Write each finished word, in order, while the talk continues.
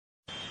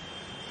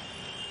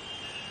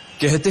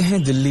कहते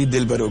हैं दिल्ली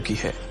दिल बरों की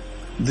है,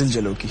 दिल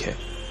जलों की है।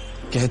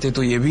 कहते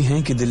तो ये भी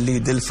हैं कि दिल्ली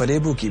दिल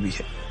फरेबों की भी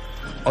है।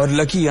 और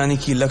लकी यानी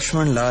कि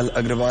लक्ष्मण लाल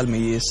अग्रवाल में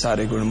ये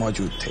सारे गुण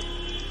मौजूद थे।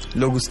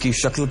 लोग उसकी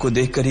शक्ल को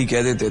देखकर ही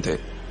कह देते थे,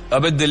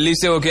 अबे दिल्ली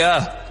से हो क्या?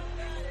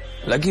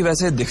 लकी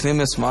वैसे दिखने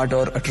में स्मार्ट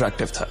और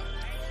अट्रैक्टिव था,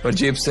 पर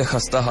जेब से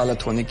खस्ता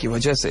हालत होने की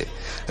वजह से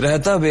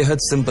रहता बेहद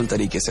सिंपल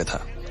तरीके से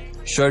था।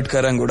 शर्ट का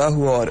रंग उड़ा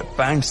हुआ और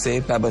पैंट से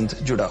पैबंद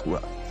जुड़ा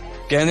हुआ।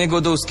 कहने को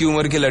तो उसकी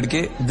उम्र के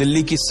लड़के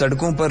दिल्ली की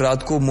सड़कों पर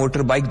रात को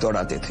मोटर बाइक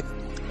दौड़ाते थे,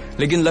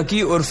 लेकिन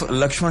लकी उर्फ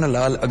लक्ष्मण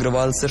लाल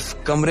अग्रवाल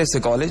सिर्फ कमरे से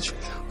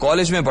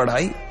कॉलेज में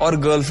पढ़ाई और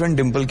गर्लफ्रेंड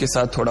डिंपल के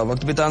साथ थोड़ा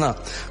वक्त बिताना,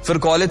 फिर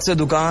कॉलेज से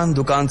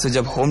दुकान से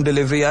जब होम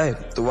डिलीवरी आए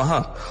तो वहां,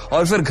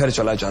 और फिर घर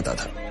चला जाता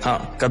था।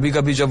 हाँ, कभी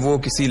कभी जब वो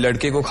किसी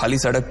लड़के को खाली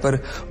सड़क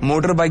पर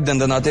मोटर बाइक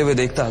दंदनाते हुए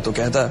देखता तो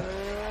कहता,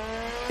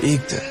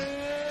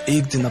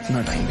 एक दिन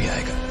अपना टाइम भी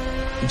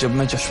आएगा जब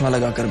मैं चश्मा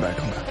लगाकर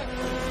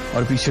बैठूंगा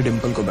और पीछे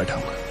डिंपल को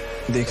बैठाऊंगा।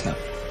 देखना,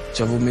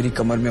 जब वो मेरी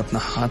कमर में अपना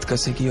हाथ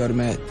कसेगी और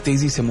मैं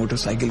तेजी से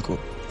मोटरसाइकिल को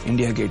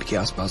इंडिया गेट के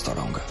आसपास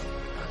दौड़ाऊंगा,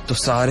 तो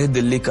सारे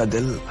दिल्ली का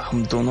दिल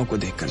हम दोनों को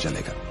देखकर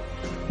जलेगा।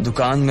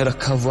 दुकान में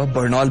रखा हुआ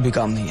बर्नॉल भी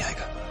काम नहीं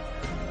आएगा।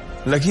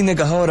 लकी ने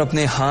कहा और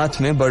अपने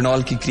हाथ में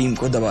बर्नॉल की क्रीम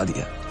को दबा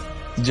दिया।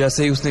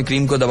 जैसे ही उसने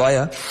क्रीम को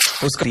दबाया,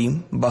 उस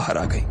क्रीम बाहर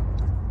आ गई।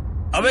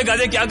 अबे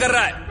गादे, क्या कर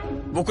रहा है?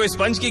 वो कोई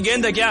स्पंज की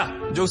गेंद है क्या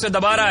जो उसे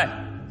दबा रहा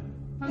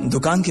है?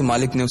 दुकान के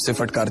मालिक ने उससे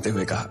फटकारते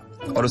हुए कहा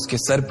और उसके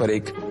सर पर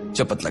एक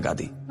चपत लगा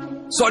दी।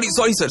 Sorry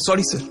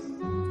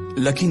sir.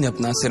 लकी ने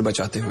अपना सिर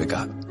बचाते हुए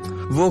कहा।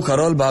 वो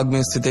खरौल बाग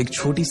में स्थित एक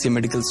छोटी सी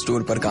मेडिकल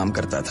स्टोर पर काम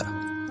करता था।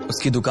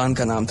 उसकी दुकान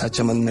का नाम था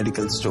चमन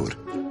मेडिकल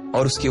स्टोर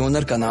और उसके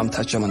ओनर का नाम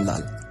था चमन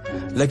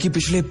लाल। लकी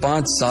पिछले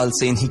 5 साल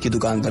से इन्हीं की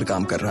दुकान पर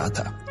काम कर रहा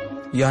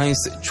था। यहाँ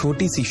इस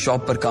छोटी सी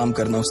शॉप पर काम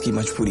करना उसकी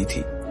मजबूरी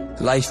थी।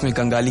 लाइफ में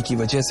कंगाली की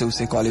वजह से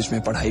उसे कॉलेज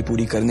में पढ़ाई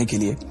पूरी करने के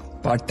लिए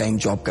पार्ट टाइम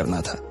जॉब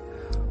करना था।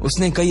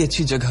 उसने कई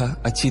अच्छी जगह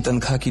अच्छी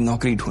तनख्वाह की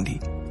नौकरी ढूंढी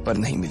पर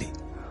नहीं मिली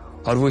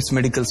और वो इस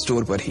मेडिकल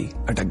स्टोर पर ही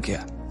अटक गया।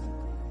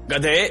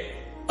 गधे,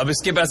 अब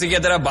इसके पैसे क्या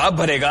तेरा बाप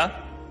भरेगा?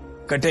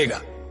 कटेगा।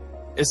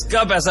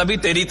 इसका पैसा भी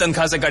तेरी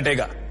तनख्वाह से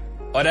कटेगा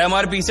और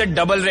एमआरपी से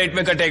डबल रेट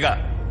में कटेगा।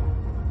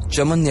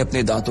 चमन ने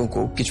अपने दांतों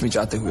को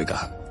किचमिचाते हुए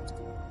कहा।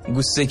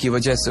 गुस्से की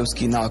वजह से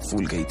उसकी नाक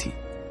फूल गई थी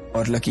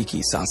और लकी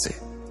की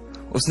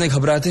सांसें। उसने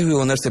घबराते हुए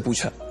ओनर से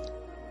पूछा,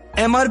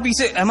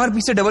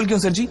 एमआरपी से डबल क्यों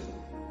सर जी?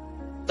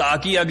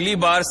 ताकि अगली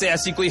बार से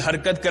ऐसी कोई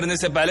हरकत करने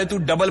से पहले तू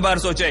डबल बार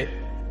सोचे।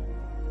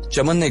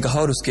 चमन ने कहा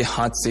और उसके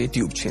हाथ से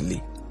ट्यूब छीन ली।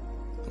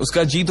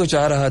 उसका जी तो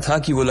चाह रहा था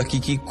कि वो लकी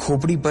की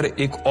खोपड़ी पर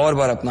एक और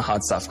बार अपना हाथ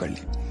साफ कर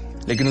ले,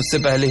 लेकिन उससे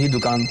पहले ही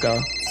दुकान का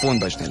फोन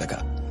बजने लगा।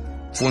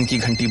 फोन की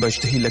घंटी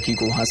बजते ही लकी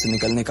को वहां से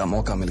निकलने का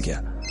मौका मिल गया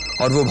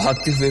और वो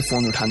भागते हुए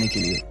फोन उठाने के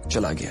लिए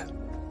चला गया।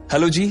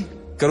 हेलो जी,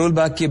 करोल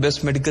बाग के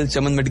best medical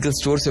Chaman medical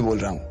store से बोल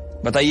रहा हूं,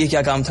 बताइए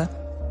क्या काम था?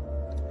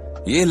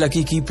 ये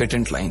लकी की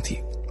पेटेंट लाइन थी।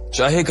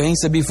 चाहे कहीं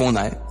से भी फोन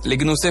आए,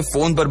 लेकिन उसे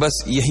फोन पर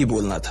बस यही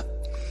बोलना था।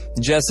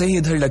 जैसे ही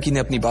इधर लकी ने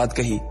अपनी बात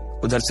कही,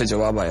 उधर से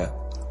जवाब आया,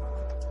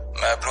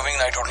 मैं अप्रूविंग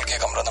नाइट होटल के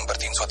कमरा नंबर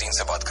 303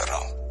 से बात कर रहा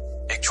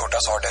हूँ। एक छोटा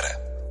सा ऑर्डर है,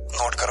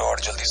 नोट करो और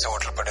जल्दी से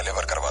होटल पर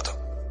डिलीवर करवा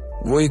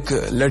दो। वो एक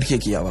लड़के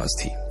की आवाज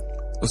थी।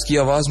 उसकी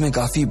आवाज में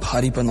काफी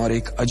भारीपन और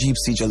एक अजीब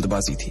सी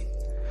जल्दबाजी थी।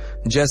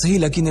 जैसे ही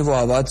लकी ने वो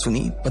आवाज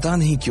सुनी, पता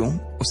नहीं क्यों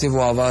उसे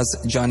वो आवाज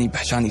जानी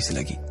पहचानी सी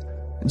लगी।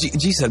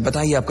 जी सर,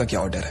 बताइए आपका क्या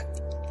ऑर्डर है?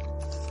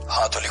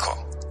 हाँ तो लिखो,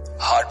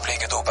 हार्ट प्ले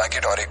के 2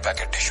 पैकेट और 1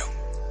 पैकेट टिश्यू।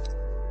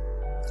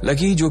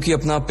 लकी, जो कि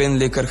अपना पेन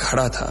लेकर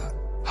खड़ा था,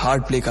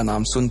 हार्ट प्ले का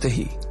नाम सुनते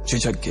ही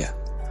झिझक गया।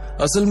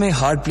 असल में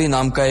हार्ट प्ले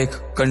नाम का एक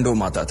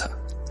कंडोम आता था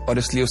और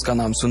इसलिए उसका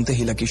नाम सुनते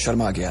ही लकी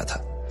शर्मा गया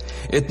था।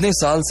 इतने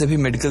साल से भी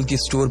मेडिकल की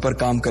स्टोर पर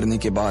काम करने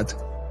के बाद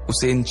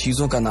उसे इन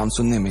चीजों का नाम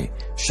सुनने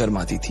में शर्म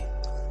आती थी।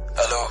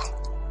 हेलो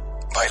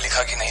भाई,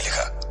 लिखा कि नहीं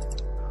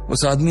लिखा?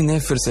 उस आदमी ने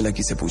फिर से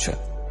लकी से पूछा।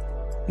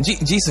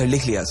 जी सर,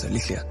 लिख लिया सर,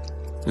 लिख लिया।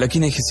 लकी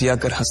ने खिसिया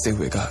कर हंसते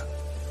हुए कहा।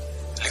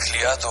 लिख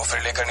लिया तो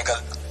फिर लेकर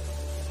निकल,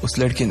 उस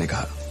लड़के ने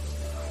कहा।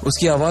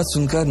 उसकी आवाज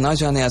सुनकर ना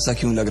जाने ऐसा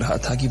क्यों लग रहा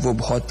था कि वो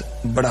बहुत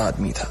बड़ा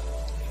आदमी था।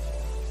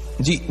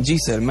 जी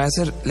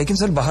सर, लेकिन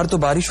सर बाहर तो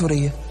बारिश हो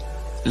रही है,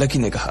 लकी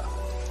ने कहा।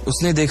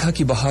 उसने देखा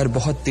कि बाहर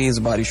बहुत तेज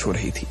बारिश हो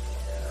रही थी।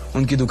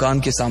 उनकी दुकान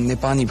के सामने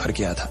पानी भर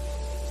गया था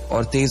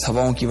और तेज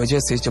हवाओं की वजह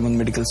से चमन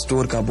मेडिकल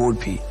स्टोर का बोर्ड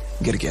भी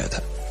गिर गया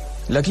था।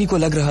 लकी को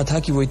लग रहा था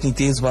कि वो इतनी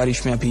तेज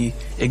बारिश में अभी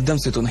एकदम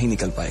से तो नहीं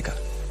निकल पाएगा,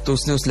 तो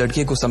उसने उस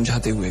लड़के को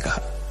समझाते हुए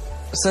कहा,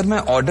 सर मैं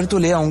ऑर्डर तो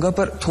ले आऊंगा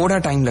पर थोड़ा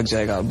टाइम लग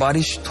जाएगा,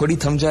 बारिश थोड़ी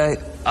थम जाए।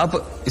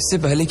 अब इससे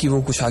पहले कि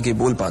वो कुछ आगे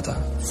बोल पाता,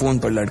 फोन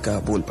पर लड़का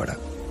बोल पड़ा।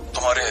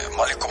 तुम्हारे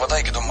मालिक को पता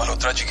है कि तुम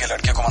मल्होत्रा जी के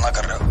लड़के को मना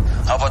कर रहे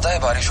हो? हाँ पता है,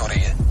 बारिश हो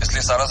रही है,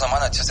 इसलिए सारा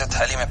सामान अच्छे से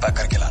थैली में पैक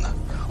करके लाना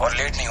और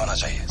लेट नहीं होना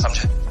चाहिए,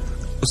 समझे?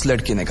 उस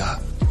लड़के ने कहा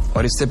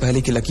और इससे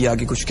पहले कि लकी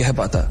आगे कुछ कह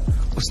पाता,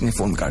 उसने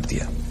फोन काट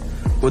दिया।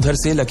 उधर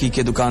से लकी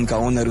के दुकान का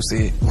ओनर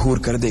उसे घूर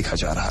कर देखा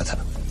जा रहा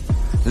था।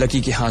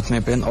 लकी के हाथ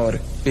में पेन और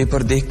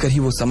पेपर देखकर ही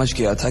वो समझ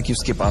गया था कि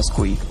उसके पास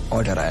कोई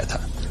ऑर्डर आया था।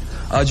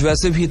 आज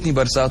वैसे भी इतनी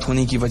बरसात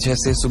होने की वजह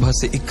से सुबह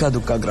से इक्का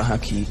दुक्का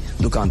ग्राहक ही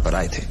दुकान पर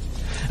आए थे।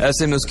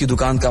 ऐसे में उसकी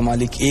दुकान का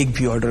मालिक एक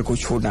भी ऑर्डर को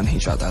छोड़ना नहीं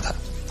चाहता था।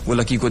 वो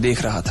लकी को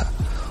देख रहा था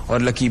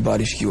और लकी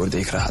बारिश की ओर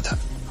देख रहा था।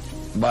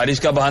 बारिश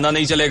का बहाना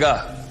नहीं चलेगा,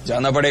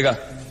 जाना पड़ेगा,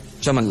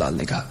 चमन लाल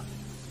ने कहा।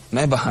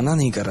 मैं बहाना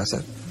नहीं कर रहा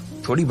सर,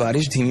 थोड़ी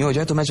बारिश धीमी हो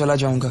जाए तो मैं चला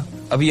जाऊंगा।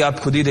 अभी आप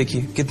खुद ही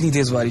देखिए कितनी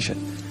तेज बारिश है।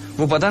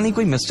 वो पता नहीं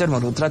कोई मिस्टर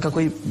मल्होत्रा का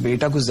कोई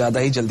बेटा कुछ ज्यादा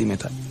ही जल्दी में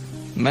था।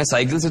 मैं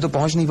साइकिल से तो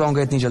पहुंच नहीं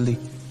पाऊंगा इतनी जल्दी।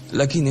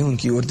 लकी ने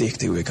उनकी ओर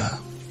देखते हुए कहा।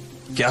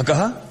 क्या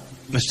कहा?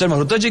 मिस्टर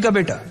मल्होत्रा जी का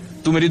बेटा?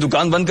 तू मेरी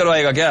दुकान बंद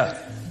करवाएगा क्या?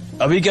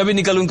 अभी क्या भी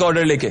निकल उनका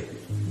ऑर्डर लेके,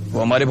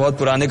 वो हमारे बहुत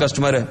पुराने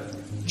कस्टमर है,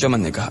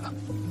 चमन ने कहा।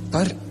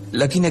 पर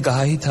लकी ने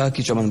कहा ही था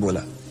कि चमन बोला।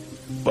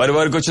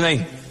 पर कुछ नहीं,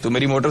 तू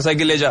मेरी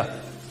मोटरसाइकिल ले जा,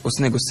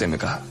 उसने गुस्से में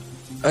कहा।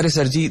 अरे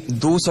सर जी,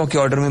 200 के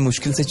ऑर्डर में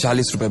मुश्किल से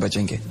 40 रुपए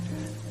बचेंगे,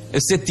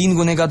 इससे 3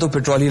 गुने का तो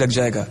पेट्रोल ही लग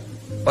जाएगा,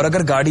 और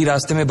अगर गाड़ी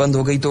रास्ते में बंद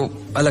हो गई तो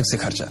अलग से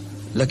खर्चा,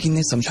 लकी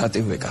ने समझाते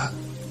हुए कहा।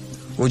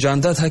 वो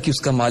जानता था कि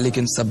उसका मालिक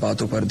इन सब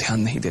बातों पर ध्यान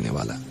नहीं देने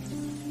वाला।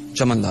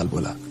 चमन लाल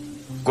बोला।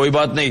 कोई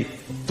बात नहीं,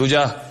 तू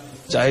जा,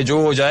 चाहे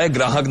जो हो जाए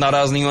ग्राहक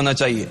नाराज नहीं होना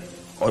चाहिए,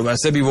 और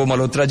वैसे भी वो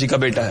मल्होत्रा जी का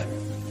बेटा है।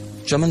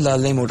 चमन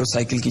लाल ने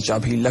मोटरसाइकिल की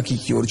चाबी लकी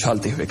की ओर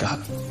उछालते हुए कहा।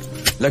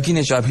 लकी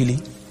ने चाबी ली।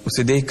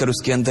 उसे देखकर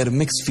उसके अंदर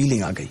मिक्स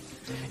फीलिंग आ गई।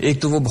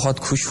 एक तो वो बहुत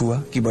खुश हुआ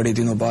कि बड़े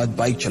दिनों बाद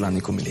बाइक चलाने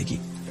को मिलेगी,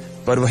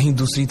 पर वहीं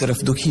दूसरी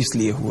तरफ दुखी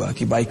इसलिए हुआ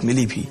कि बाइक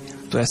मिली भी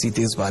तो ऐसी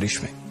तेज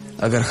बारिश में,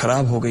 अगर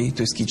खराब हो गई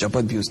तो इसकी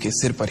चपत भी उसके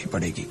सिर पर ही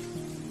पड़ेगी।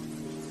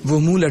 वो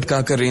मुंह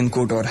लटकाकर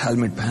रेनकोट और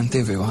हेलमेट पहनते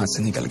हुए वहां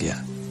से निकल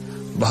गया।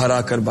 बाहर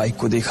आकर बाइक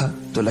को देखा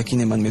तो लकी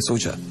ने मन में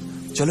सोचा,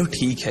 चलो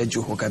ठीक है,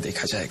 जो होगा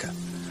देखा जाएगा,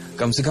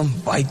 कम से कम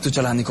बाइक तो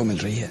चलाने को मिल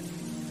रही है।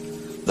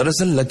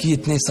 दरअसल लकी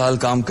इतने साल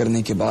काम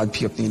करने के बाद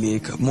भी अपने लिए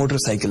एक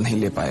मोटरसाइकिल नहीं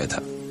ले पाया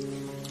था।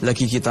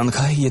 लकी की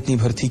तनख्वाह ही इतनी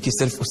भर थी कि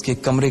सिर्फ उसके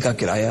कमरे का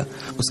किराया,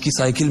 उसकी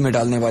साइकिल में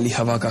डालने वाली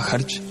हवा का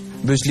खर्च,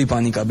 बिजली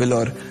पानी का बिल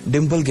और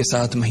डिम्पल के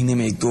साथ महीने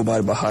में 1-2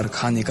 बार बाहर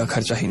खाने का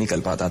खर्चा ही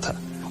निकल पाता था।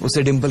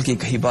 उसे डिम्पल की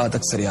कही बात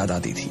अक्सर याद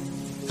आती थी।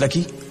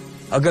 लकी,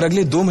 अगर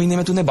अगले 2 महीने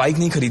में तूने बाइक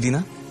नहीं खरीदी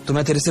ना तो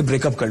मैं तेरे से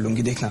ब्रेकअप कर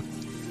लूंगी, देखना।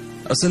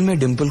 असल में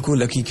डिम्पल को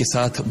लकी के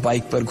साथ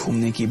बाइक पर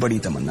घूमने की बड़ी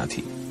तमन्ना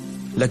थी।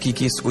 लकी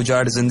की इस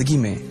उजाड़ जिंदगी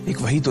में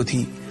एक वही तो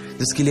थी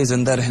जिसके लिए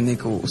जिंदा रहने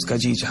को उसका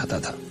जी चाहता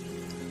था।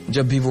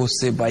 जब भी वो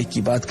उससे बाइक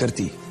की बात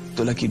करती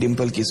तो लकी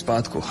डिम्पल की इस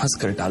बात को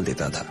हंसकर टाल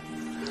देता था।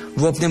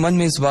 वो अपने मन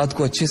में इस बात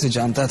को अच्छे से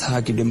जानता था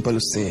कि डिम्पल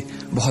उससे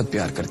बहुत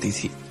प्यार करती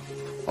थी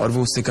और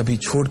वो उससे कभी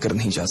छोड़कर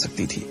नहीं जा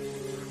सकती थी।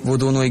 वो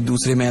दोनों एक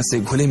दूसरे में ऐसे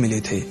घुले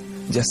मिले थे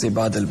जैसे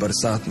बादल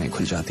बरसात में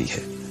घुल जाती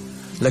है।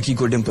 लकी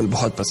को डिम्पल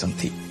बहुत पसंद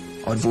थी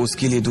और वो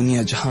उसके लिए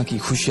दुनिया जहां की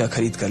खुशियां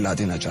खरीद कर ला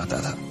देना चाहता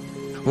था।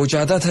 वो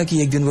चाहता था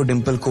कि एक दिन वो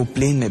डिम्पल को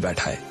प्लेन में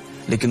बैठाए,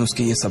 लेकिन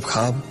उसके ये सब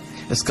ख्वाब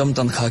इस कम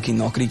तनख्वाह की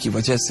नौकरी की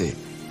वजह से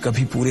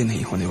कभी पूरे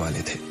नहीं होने वाले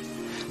थे।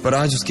 पर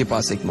आज उसके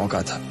पास एक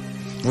मौका था।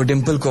 वो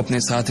डिम्पल को अपने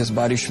साथ इस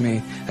बारिश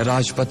में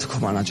राजपथ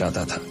घुमाना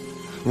चाहता था।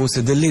 वो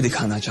उसे दिल्ली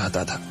दिखाना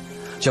चाहता था।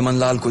 चमन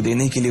लाल को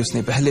देने के लिए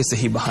उसने पहले से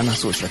ही बहाना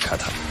सोच रखा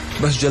था।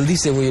 बस जल्दी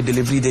से वो ये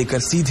डिलीवरी देकर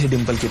सीधे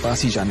डिम्पल के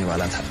पास ही जाने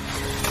वाला था।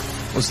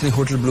 उसने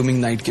होटल ब्लूमिंग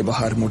नाइट के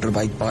बाहर मोटर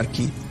बाइक पार्क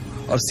की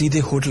और सीधे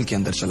होटल के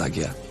अंदर चला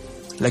गया।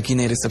 लकी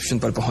ने रिसेप्शन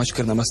पर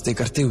पहुंचकर नमस्ते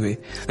करते हुए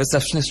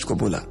रिसेप्शनिस्ट को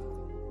बोला,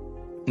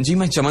 जी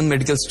मैं चमन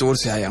मेडिकल स्टोर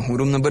से आया हूं,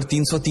 रूम नंबर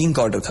 303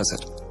 का ऑर्डर था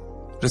सर।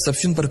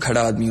 रिसेप्शन पर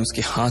खड़ा आदमी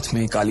उसके हाथ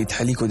में काली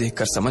थैली को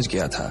देखकर समझ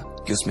गया था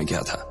कि उसमें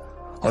क्या था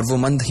और वो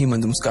मंद ही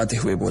मंद मुस्कुराते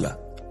हुए बोला,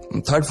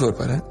 3rd फ्लोर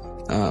पर है,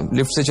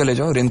 लिफ्ट से चले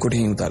जाओ, रेनकोट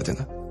यहीं उतार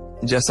देना।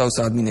 जैसा उस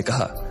आदमी ने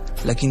कहा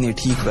लकी ने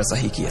ठीक वैसा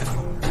ही किया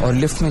और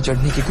लिफ्ट में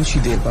चढ़ने की कुछ ही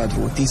देर बाद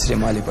वो 3रे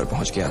माले पर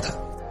पहुंच गया था।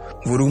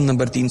 वो रूम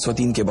नंबर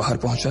 303 के बाहर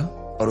पहुंचा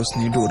और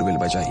उसने डोरबेल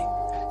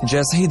बजाई।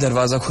 जैसे ही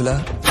दरवाजा खुला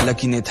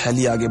लकी ने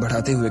थैली आगे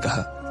बढ़ाते हुए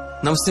कहा,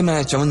 नमस्ते,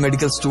 मैं चमन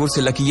मेडिकल स्टोर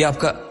से लकी, ये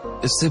आपका।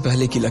 इससे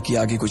पहले कि लकी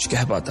आगे कुछ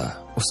कह पाता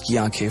उसकी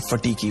आंखें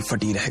फटी की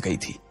फटी रह गई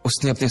थी।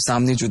 उसने अपने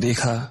सामने जो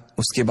देखा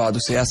उसके बाद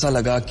उसे ऐसा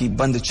लगा कि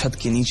बंद छत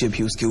के नीचे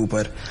भी उसके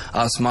ऊपर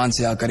आसमान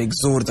से आकर एक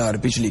जोरदार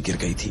बिजली गिर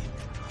गई थी।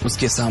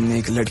 उसके सामने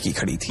एक लड़की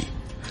खड़ी थी।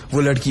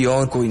 वो लड़की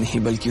और कोई नहीं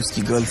बल्कि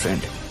उसकी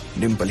गर्लफ्रेंड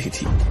डिम्पल ही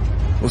थी।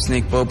 उसने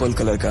एक पर्पल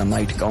कलर का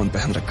नाइट गाउन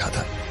पहन रखा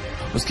था।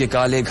 उसके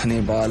काले घने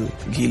बाल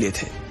गीले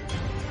थे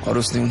और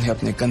उसने उन्हें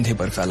अपने कंधे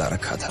पर फैला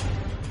रखा था।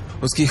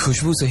 उसकी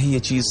खुशबू से ही ये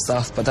चीज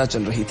साफ पता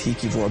चल रही थी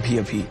कि वो अभी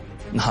अभी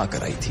नहा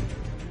कर आई थी।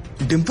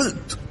 डिम्पल,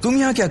 तुम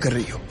यहाँ क्या कर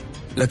रही हो?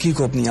 लकी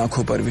को अपनी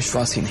आंखों पर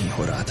विश्वास ही नहीं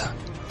हो रहा था।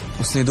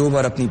 उसने 2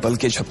 बार अपनी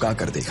पलकें झपका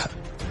कर देखा,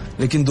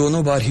 लेकिन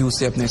दोनों बार ही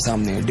उसे अपने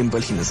सामने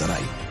डिम्पल ही नजर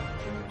आई।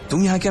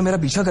 तुम यहाँ क्या मेरा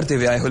पीछा करते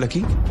हुए आए हो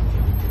लकी?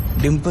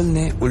 डिम्पल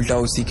ने उल्टा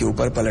उसी के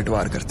ऊपर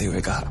पलटवार करते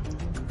हुए कहा।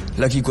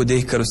 लकी को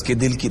देखकर उसके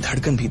दिल की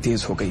धड़कन भी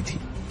तेज हो गई थी।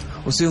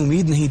 उसे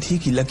उम्मीद नहीं थी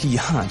कि लकी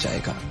यहाँ आ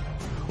जाएगा।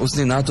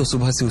 उसने ना तो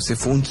सुबह से उसे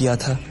फोन किया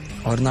था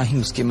और ना ही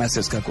उसके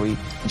मैसेज का कोई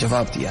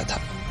जवाब दिया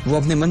था। वो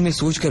अपने मन में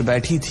सोचकर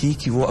बैठी थी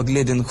कि वो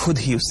अगले दिन खुद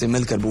ही उससे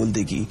मिलकर बोल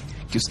देगी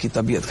कि उसकी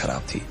तबीयत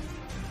खराब थी।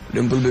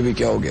 डिम्पल बेबी,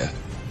 क्या हो गया?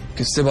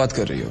 किससे बात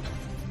कर रही हो?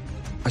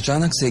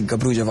 अचानक से एक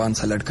गबरू जवान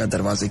सा लड़का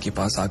दरवाजे के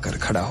पास आकर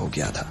खड़ा हो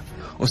गया था।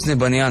 उसने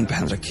बनियान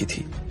पहन रखी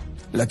थी।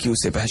 लकी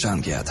उसे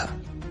पहचान गया था।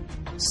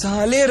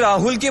 साले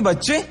राहुल के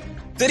बच्चे,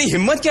 तेरी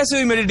हिम्मत कैसे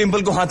हुई मेरी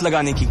डिम्पल को हाथ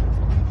लगाने की?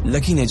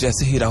 लकी ने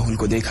जैसे ही राहुल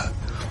को देखा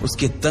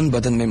उसके तन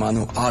बदन में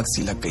मानो आग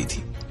सी लग गई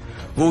थी।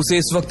 वो उसे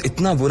इस वक्त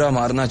इतना बुरा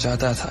मारना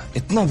चाहता था,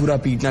 इतना बुरा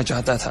पीटना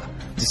चाहता था,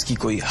 जिसकी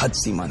कोई हद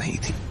सीमा नहीं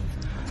थी।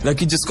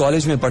 लकी जिस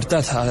कॉलेज में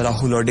पढ़ता था,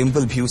 राहुल और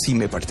डिंपल भी उसी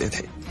में पढ़ते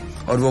थे,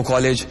 और वो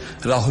कॉलेज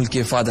राहुल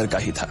के फादर का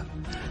ही था।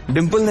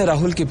 डिंपल ने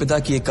राहुल के पिता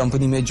की एक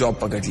कंपनी में जॉब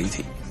पकड़ ली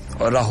थी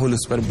और राहुल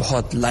उस पर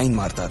बहुत लाइन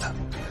मारता था।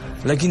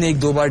 लकी ने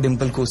 1-2 बार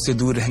डिंपल को उससे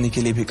दूर रहने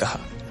के लिए भी कहा,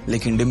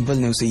 लेकिन डिंपल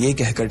ने उसे ये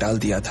कहकर टाल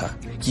दिया था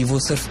कि वो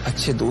सिर्फ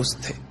अच्छे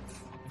दोस्त थे।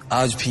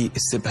 आज भी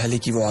इससे पहले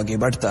कि वो आगे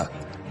बढ़ता,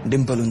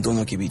 डिंपल उन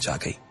दोनों के बीच आ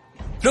गई।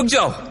 रुक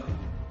जाओ,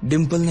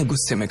 डिंपल ने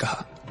गुस्से में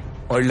कहा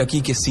और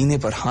लकी के सीने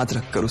पर हाथ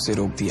रखकर उसे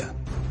रोक दिया।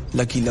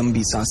 लकी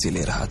लंबी सांसें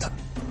ले रहा था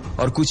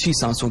और कुछ ही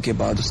सांसों के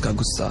बाद उसका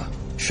गुस्सा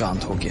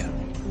शांत हो गया।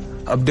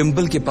 अब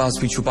डिंपल के पास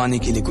भी छुपाने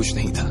के लिए कुछ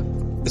नहीं था,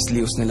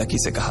 इसलिए उसने लकी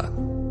से कहा,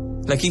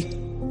 लकी,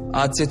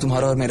 आज से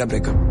तुम्हारा और मेरा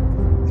ब्रेकअप।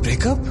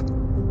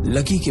 ब्रेकअप?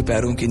 लकी के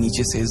पैरों के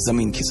नीचे से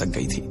जमीन खिसक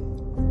गई थी।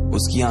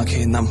 उसकी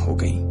आंखें नम हो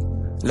गईं।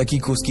 लकी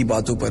को उसकी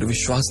बातों पर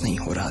विश्वास नहीं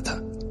हो रहा था।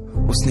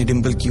 उसने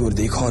डिंपल की ओर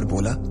देखा और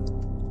बोला,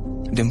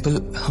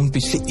 डिंपल, हम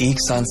पिछले 1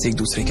 साल से एक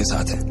दूसरे के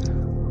साथ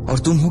हैं और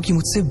तुम हो कि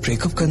मुझसे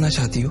ब्रेकअप करना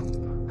चाहती हो?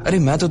 अरे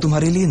मैं तो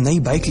तुम्हारे लिए नई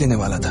बाइक लेने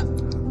वाला था।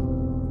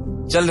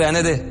 चल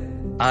रहने दे,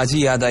 आज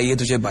ही याद आई है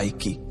तुझे बाइक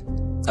की।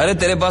 अरे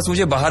तेरे पास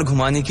मुझे बाहर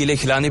घुमाने के लिए,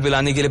 खिलाने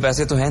पिलाने के लिए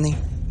पैसे तो है नहीं,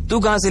 तू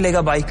कहां से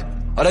लेगा बाइक?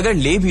 और अगर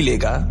ले भी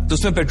लेगा तो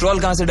उसमें पेट्रोल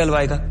कहां से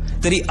डलवाएगा?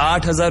 तेरी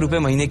 8,000 रुपए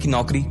महीने की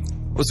नौकरी,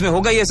 उसमें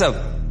होगा ये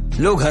सब?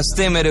 लोग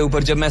हंसते हैं मेरे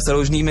ऊपर जब मैं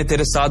सरोजनी में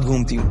तेरे साथ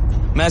घूमती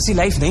हूँ। मैं ऐसी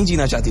लाइफ नहीं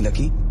जीना चाहती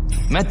लकी।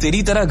 मैं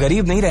तेरी तरह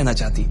गरीब नहीं रहना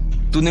चाहती।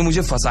 तूने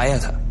मुझे फंसाया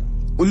था,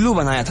 उल्लू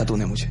बनाया था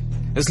तूने मुझे,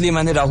 इसलिए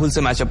मैंने राहुल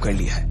से मैचअप कर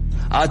लिया है।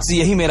 आज से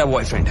यही मेरा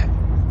बॉयफ्रेंड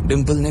है,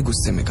 डिंपल ने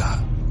गुस्से में कहा।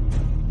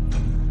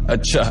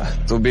 अच्छा,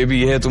 तो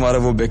बेबी ये है तुम्हारा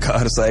वो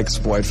बेकार सा एक्स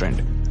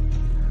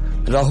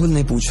बॉयफ्रेंड? राहुल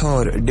ने पूछा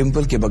और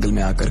डिंपल के बगल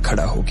में आकर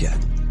खड़ा हो गया।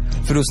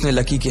 फिर उसने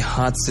लकी के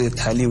हाथ से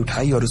थैली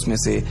उठाई और उसमें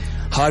से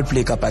हार्ड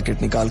प्ले का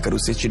पैकेट निकालकर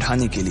उसे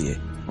चिढ़ाने के लिए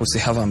उसे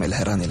हवा में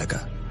लहराने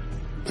लगा।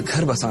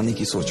 घर बसाने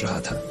की सोच रहा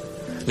था,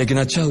 लेकिन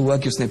अच्छा हुआ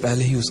कि उसने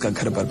पहले ही उसका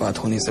घर बर्बाद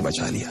होने से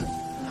बचा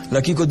लिया।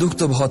 लकी को दुख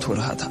तो बहुत हो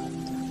रहा था,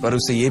 पर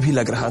उसे यह भी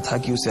लग रहा था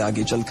कि उसे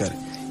आगे चलकर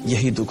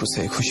यही दुख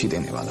उसे खुशी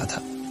देने वाला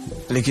था।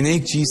 लेकिन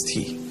एक चीज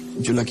थी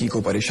जो लकी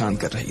को परेशान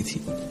कर रही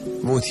थी,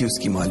 वो थी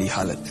उसकी माली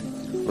हालत।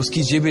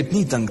 उसकी जेब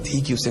इतनी तंग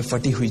थी कि उसे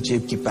फटी हुई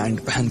जेब की पैंट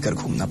पहनकर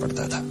घूमना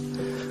पड़ता था।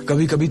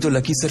 कभी कभी तो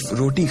लकी सिर्फ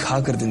रोटी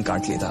खाकर दिन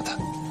काट लेता था।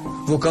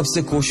 वो कब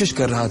से कोशिश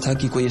कर रहा था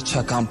कि कोई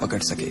अच्छा काम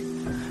पकड़ सके,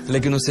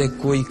 लेकिन उसे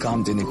कोई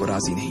काम देने को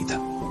राजी नहीं था।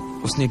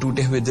 उसने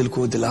टूटे हुए दिल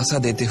को दिलासा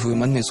देते हुए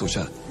मन में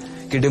सोचा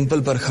कि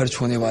डिंपल पर खर्च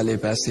होने वाले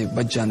पैसे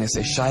बच जाने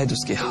से शायद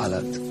उसके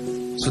हालत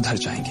सुधर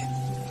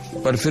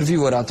जाएंगे, पर फिर भी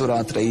वो रातों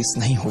रात रईस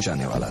नहीं हो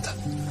जाने वाला था।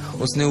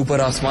 उसने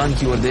ऊपर आसमान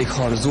की ओर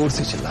देखा और जोर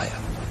से चिल्लाया,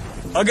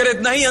 अगर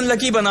इतना ही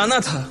अनलकी बनाना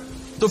था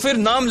तो फिर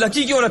नाम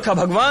लकी क्यों रखा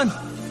भगवान?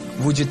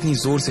 वो जितनी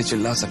जोर से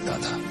चिल्ला सकता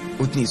था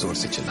उतनी जोर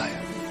से चिल्लाया।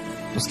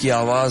 उसकी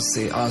आवाज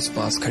से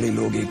आसपास खड़े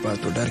लोग एक बार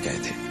तो डर गए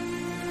थे।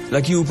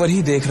 लकी ऊपर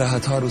ही देख रहा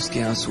था और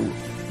उसके आंसू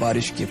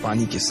बारिश के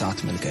पानी के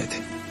साथ मिल गए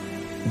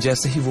थे।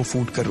 जैसे ही वो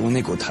फूट कर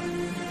रोने को था,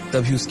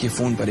 तभी उसके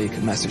फोन पर एक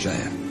मैसेज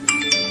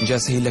आया।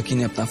 जैसे ही लकी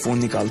ने अपना फोन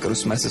निकालकर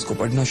उस मैसेज को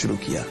पढ़ना शुरू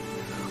किया,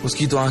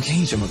 उसकी तो आंखें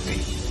ही चमक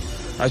गई।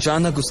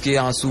 अचानक उसके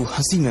आंसू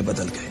हंसी में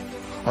बदल गए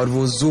और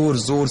वो जोर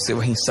जोर से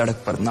वहीं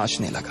सड़क पर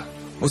नाचने लगा।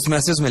 उस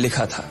मैसेज में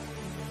लिखा था,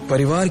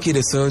 परिवार की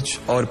रिसर्च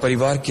और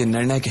परिवार के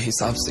निर्णय के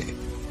हिसाब से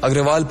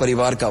अग्रवाल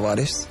परिवार का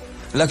वारिस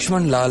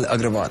लक्ष्मण लाल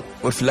अग्रवाल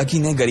उर्फ लकी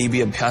ने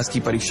गरीबी अभ्यास की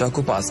परीक्षा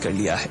को पास कर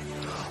लिया है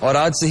और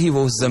आज से ही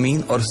वो उस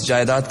जमीन और उस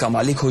जायदाद का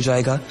मालिक हो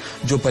जाएगा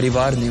जो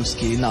परिवार ने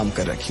उसके नाम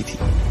कर रखी थी।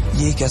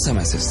 ये एक ऐसा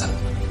मैसेज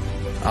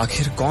था।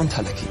 आखिर कौन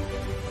था लकी?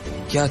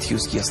 क्या थी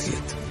उसकी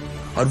असलियत?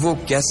 और वो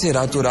कैसे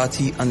रातों रात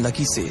ही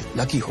अनलकी से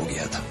लकी हो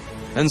गया था?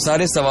 इन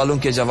सारे सवालों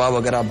के जवाब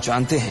अगर आप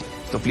जानते हैं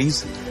तो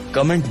प्लीज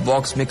कमेंट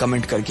बॉक्स में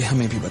कमेंट करके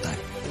हमें भी बताएं।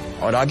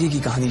 और आगे की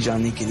कहानी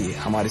जानने के लिए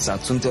हमारे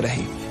साथ सुनते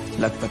रहें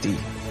लखपति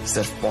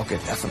सिर्फ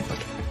पॉकेट एफएम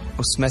पर।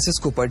 उस मैसेज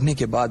को पढ़ने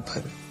के बाद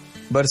भर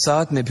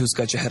बरसात में भी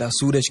उसका चेहरा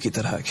सूरज की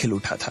तरह खिल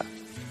उठा था।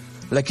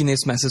 लकी ने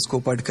इस मैसेज को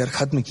पढ़कर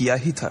खत्म किया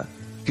ही था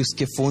कि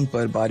उसके फोन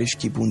पर बारिश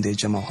की बूंदें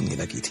जमा होने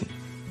लगी थीं।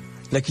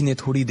 लकी ने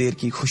थोड़ी देर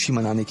की खुशी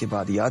मनाने के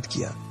बाद याद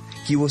किया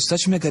कि वो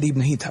सच में गरीब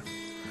नहीं था।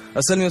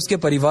 असल में उसके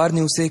परिवार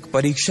ने उसे एक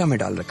परीक्षा में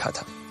डाल रखा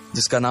था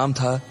जिसका नाम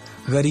था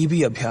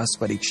गरीबी अभ्यास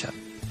परीक्षा।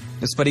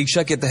 इस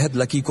परीक्षा के तहत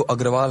लकी को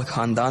अग्रवाल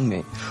खानदान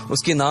में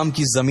उसके नाम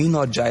की जमीन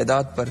और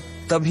जायदाद पर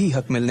तभी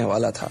हक मिलने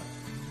वाला था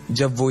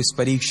जब वो इस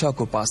परीक्षा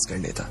को पास कर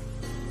लेता।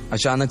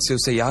 अचानक से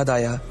उसे याद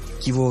आया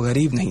कि वो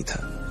गरीब नहीं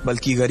था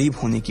बल्कि गरीब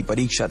होने की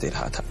परीक्षा दे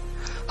रहा था।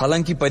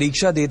 हालांकि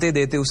परीक्षा देते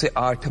देते उसे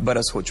 8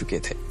 बरस हो चुके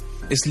थे,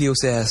 इसलिए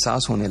उसे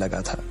एहसास होने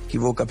लगा था कि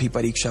वो कभी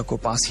परीक्षा को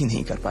पास ही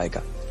नहीं कर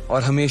पाएगा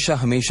और हमेशा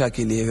हमेशा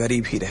के लिए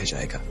गरीब ही रह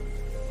जाएगा।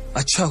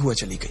 अच्छा हुआ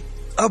चली गई,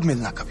 अब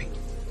मिलना कभी।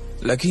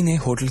 लकी ने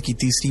होटल की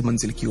तीसरी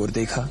मंजिल की ओर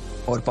देखा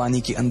और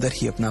पानी के अंदर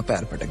ही अपना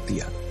पैर पटक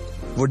दिया।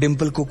 वो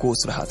डिंपल को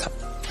कोस रहा था।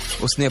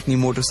 उसने अपनी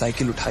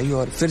मोटरसाइकिल उठाई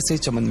और फिर से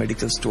चमन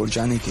मेडिकल स्टोर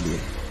जाने के लिए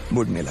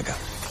मुड़ने लगा।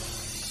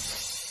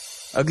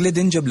 अगले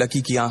दिन जब लकी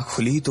की आंख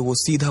खुली तो वो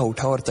सीधा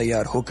उठा और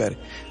तैयार होकर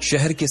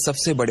शहर के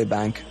सबसे बड़े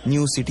बैंक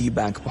न्यू सिटी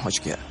बैंक पहुंच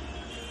गया।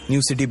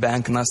 न्यू सिटी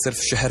बैंक न सिर्फ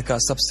शहर का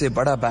सबसे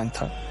बड़ा बैंक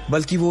था,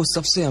 बल्कि वो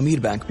सबसे अमीर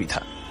बैंक भी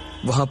था।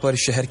 वहां पर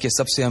शहर के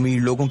सबसे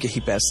अमीर लोगों के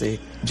ही पैसे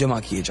जमा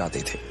किए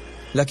जाते थे।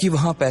 लकी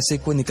वहां पैसे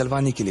को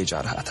निकलवाने के लिए जा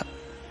रहा था।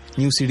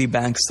 New City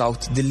bank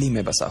south Delhi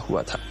में बसा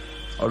हुआ था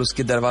और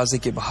उसके दरवाजे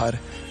के बाहर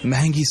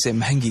महंगी से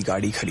महंगी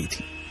गाड़ी खड़ी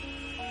थी।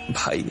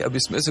 भाई, अब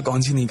इसमें से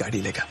कौन सी नई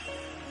गाड़ी लेगा,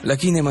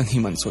 लकी ने मन ही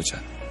मन सोचा।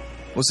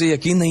 उसे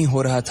यकीन नहीं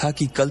हो रहा था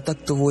कि कल तक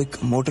तो वो एक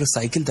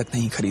मोटरसाइकिल तक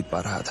नहीं खरीद पा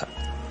रहा था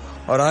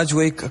और आज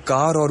वो एक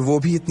कार, और वो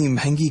भी इतनी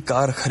महंगी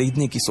कार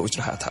खरीदने की सोच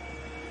रहा था।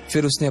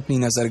 फिर उसने अपनी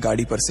नजर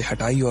गाड़ी पर से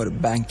हटाई और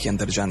बैंक के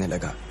अंदर जाने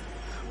लगा।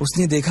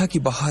 उसने देखा कि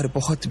बाहर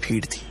बहुत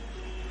भीड़ थी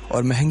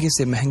और महंगे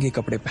से महंगे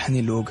कपड़े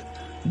पहने लोग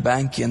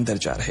बैंक के अंदर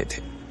जा रहे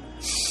थे।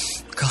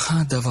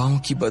 कहाँ दवाओं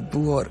की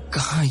बदबू और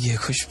कहाँ ये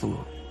खुशबू।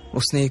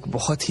 उसने एक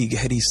बहुत ही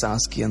गहरी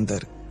सांस के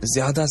अंदर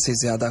ज्यादा से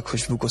ज्यादा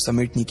खुशबू को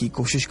समेटने की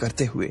कोशिश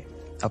करते हुए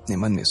अपने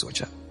मन में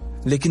सोचा,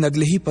 लेकिन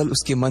अगले ही पल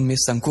उसके मन में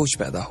संकोच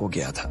पैदा हो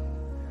गया था।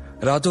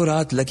 रातों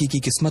रात लकी की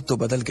किस्मत तो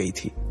बदल गई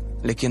थी,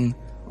 लेकिन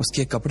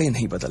उसके कपड़े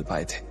नहीं बदल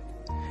पाए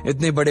थे।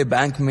 इतने बड़े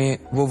बैंक में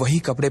वो वही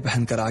कपड़े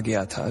पहनकर आ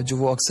गया था जो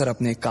वो अक्सर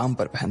अपने काम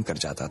पर पहनकर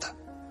जाता था।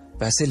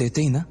 पैसे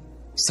लेते ही ना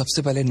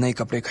सबसे पहले नए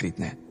कपड़े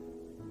खरीदने हैं,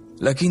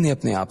 लकी ने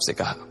अपने आप से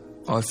कहा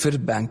और फिर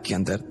बैंक के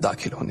अंदर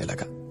दाखिल होने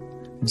लगा।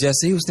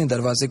 जैसे ही उसने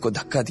दरवाजे को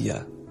धक्का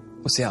दिया,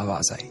 उसे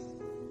आवाज आई,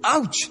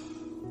 आउच!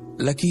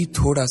 लकी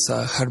थोड़ा सा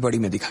हड़बड़ी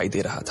में दिखाई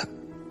दे रहा था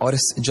और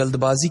इस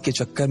जल्दबाजी के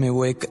चक्कर में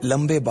वो एक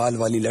लंबे बाल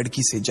वाली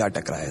लड़की से जा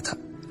टकराया था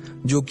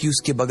जो कि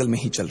उसके बगल में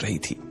ही चल रही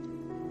थी।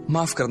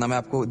 माफ करना, मैं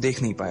आपको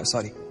देख नहीं पाया,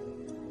 सॉरी।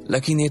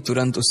 लकी ने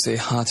तुरंत उससे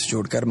हाथ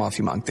जोड़कर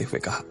माफी मांगते हुए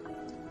कहा।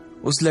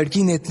 उस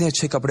लड़की ने इतने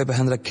अच्छे कपड़े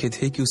पहन रखे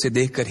थे कि उसे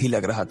देखकर ही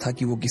लग रहा था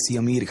कि वो किसी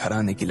अमीर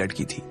घराने की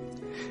लड़की थी,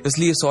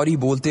 इसलिए सॉरी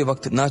बोलते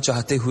वक्त ना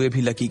चाहते हुए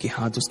भी लकी के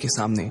हाथ उसके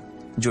सामने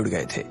जुड़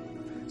गए थे।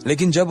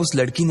 लेकिन जब उस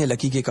लड़की ने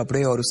लकी के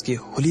कपड़े और उसके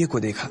हुलिये को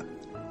देखा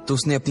तो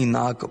उसने अपनी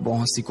नाक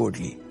भौं सिकोड़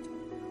ली।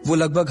 वो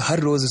लगभग हर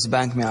रोज इस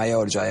बैंक में आया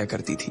और जाया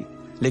करती थी,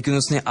 लेकिन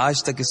उसने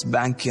आज तक इस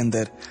बैंक के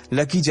अंदर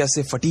लकी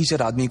जैसे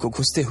फटीचर आदमी को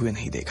घुसते हुए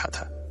नहीं देखा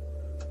था।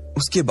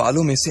 उसके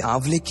बालों में से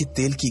आंवले के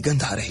तेल की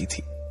गंध आ रही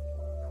थी।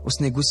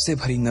 उसने गुस्से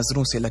भरी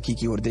नजरों से लकी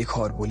की ओर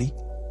देखा और बोली,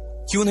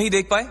 क्यों नहीं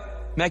देख पाए?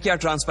 मैं क्या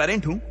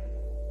ट्रांसपेरेंट हूं?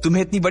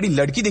 तुम्हें इतनी बड़ी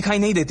लड़की दिखाई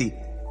नहीं देती?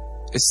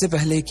 इससे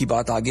पहले कि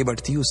बात आगे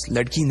बढ़ती, उस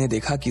लड़की ने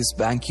देखा कि इस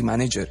बैंक की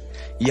मैनेजर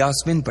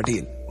यास्मीन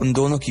पटेल उन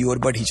दोनों की ओर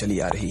बढ़ी चली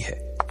आ रही है।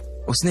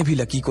 उसने भी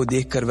लकी को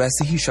देखकर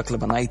वैसी ही शक्ल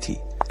बनाई थी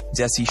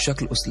जैसी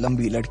शक्ल उस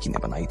लंबी लड़की ने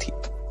बनाई थी।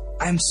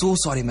 I am so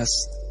sorry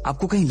miss,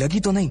 आपको कहीं लगी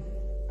तो नहीं?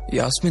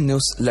 यास्मीन ने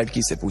उस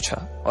लड़की से पूछा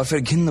और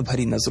फिर घिन्न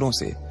भरी नजरों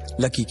से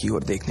लकी की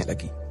ओर देखने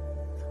लगी।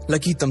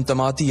 लकी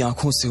तमतमाती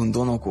आंखों से उन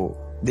दोनों को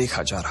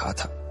देखा जा रहा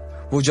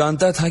था। वो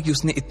जानता था कि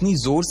उसने इतनी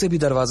जोर से भी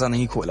दरवाजा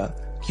नहीं खोला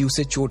कि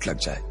उसे चोट लग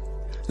जाए,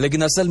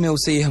 लेकिन असल में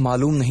उसे यह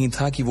मालूम नहीं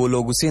था कि वो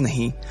लोग उसे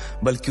नहीं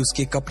बल्कि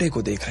उसके कपड़े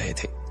को देख रहे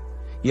थे।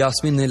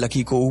 यास्मीन ने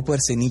लकी को ऊपर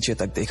से नीचे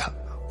तक देखा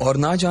और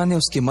ना जाने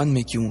उसके मन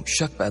में क्यों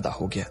शक पैदा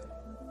हो गया।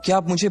 क्या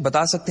आप मुझे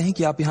बता सकते हैं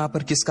कि आप यहाँ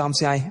पर किस काम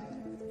से आए हैं?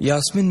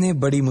 यास्मीन ने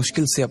बड़ी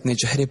मुश्किल से अपने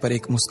चेहरे पर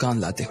एक मुस्कान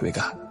लाते हुए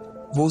कहा।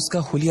 वो उसका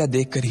हुलिया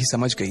देखकर ही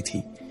समझ गई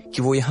थी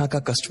कि वो यहाँ का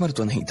कस्टमर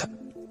तो नहीं था।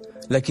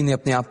 लकी ने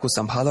अपने आप को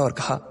संभाला और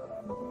कहा,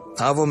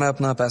 हाँ, वो मैं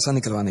अपना पैसा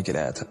निकलवाने के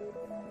लिए आया था।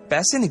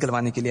 पैसे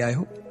निकलवाने के लिए आए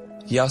हो?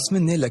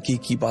 यास्मीन ने लकी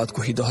की बात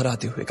को ही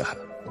दोहराते हुए कहा।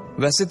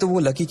 वैसे तो वो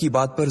लकी की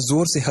बात पर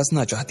जोर से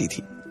हंसना चाहती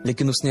थी,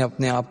 लेकिन उसने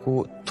अपने आप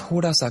को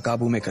थोड़ा सा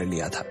काबू में कर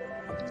लिया था।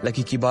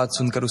 लकी की बात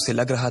सुनकर उसे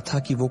लग रहा था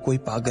कि वो कोई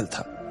पागल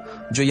था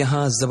जो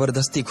यहाँ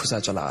जबरदस्ती घुसा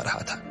चला आ रहा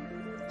था।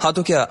 हाँ,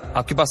 तो क्या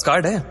आपके पास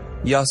कार्ड है?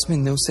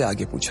 यास्मीन ने उससे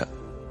आगे पूछा।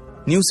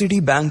 न्यू सिटी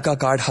बैंक का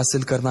कार्ड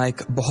हासिल करना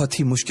एक बहुत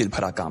ही मुश्किल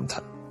भरा काम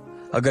था।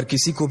 अगर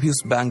किसी को भी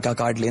उस बैंक का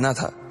कार्ड लेना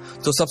था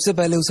तो सबसे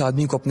पहले उस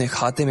आदमी को अपने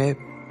खाते में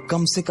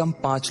कम से कम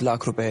 5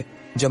 लाख रुपए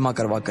जमा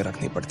करवा कर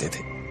रखने पड़ते थे,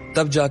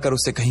 तब जाकर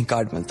उसे कहीं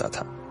कार्ड मिलता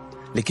था।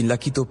 लेकिन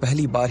लकी तो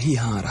पहली बार ही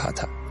यहाँ आ रहा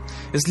था,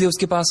 इसलिए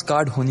उसके पास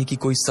कार्ड होने की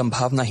कोई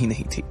संभावना ही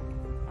नहीं थी।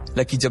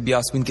 लकी जब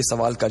यास्मीन के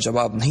सवाल का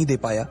जवाब नहीं दे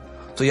पाया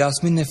तो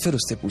यास्मीन ने फिर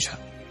उससे पूछा,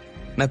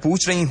 मैं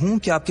पूछ रही हूं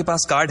कि आपके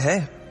पास कार्ड है?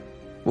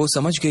 वो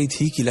समझ गई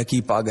थी कि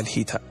लकी पागल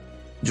ही था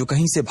जो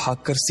कहीं से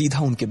भागकर सीधा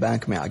उनके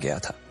बैंक में आ गया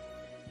था।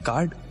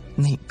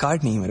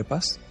 कार्ड नहीं मेरे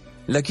पास।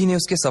 लकी ने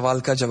उसके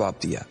सवाल का जवाब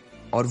दिया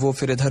और वो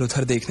फिर इधर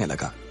उधर देखने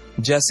लगा।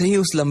 जैसे ही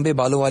उस लंबे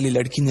बालों वाली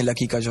लड़की ने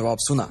लकी का जवाब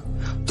सुना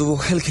तो वो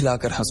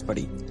खिलखिलाकर हंस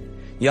पड़ी।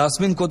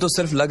 यास्मीन को तो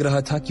सिर्फ लग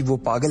रहा था कि वो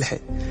पागल है,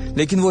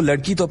 लेकिन वो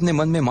लड़की तो अपने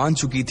मन में मान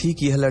चुकी थी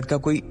कि यह लड़का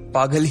कोई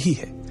पागल ही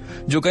है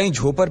जो कहीं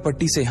झोपड़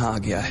पट्टी से यहाँ आ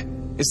गया है।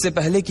 इससे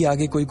पहले कि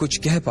आगे कोई कुछ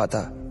कह पाता,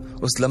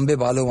 उस लंबे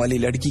बालों वाली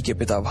लड़की के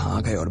पिता वहां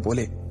आ गए और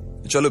बोले,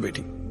 चलो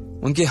बेटी।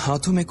 उनके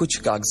हाथों में कुछ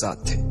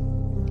कागजात थे।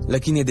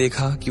 लकी ने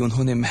देखा कि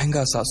उन्होंने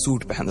महंगा सा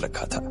सूट पहन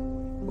रखा था।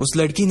 उस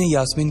लड़की ने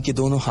यास्मीन के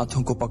दोनों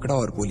हाथों को पकड़ा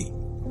और बोली,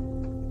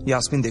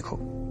 यास्मीन देखो,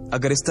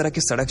 अगर इस तरह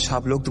के सड़क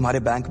छाप लोग तुम्हारे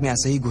बैंक में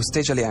ऐसे ही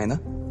घुसते चले आए ना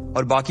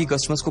और बाकी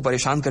कस्टमर्स को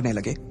परेशान करने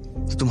लगे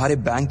तो तुम्हारे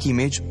बैंक की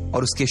इमेज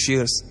और उसके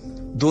शेयर्स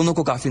दोनों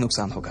को काफी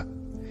नुकसान होगा।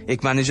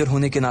 एक मैनेजर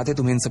होने के नाते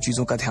तुम्हें इन सब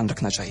चीजों का ध्यान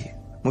रखना चाहिए।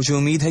 मुझे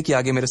उम्मीद है कि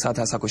आगे मेरे साथ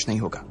ऐसा कुछ नहीं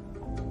होगा।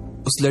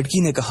 उस लड़की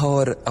ने कहा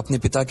और अपने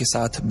पिता के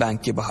साथ बैंक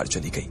के बाहर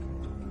चली गई।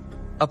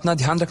 अपना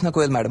ध्यान रखना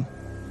कोयल मैडम,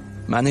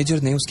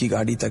 मैनेजर ने उसकी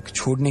गाड़ी तक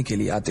छोड़ने के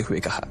लिए आते हुए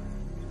कहा।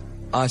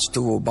 आज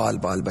तो वो बाल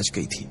बाल बच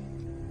गई थी।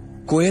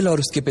 कोयल और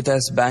उसके पिता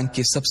इस बैंक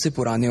के सबसे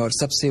पुराने और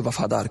सबसे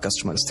वफादार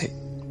कस्टमर्स थे।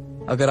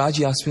 अगर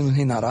आज यास्मीन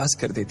उन्हें नाराज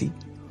कर देती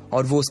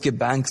और वो उसके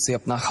बैंक से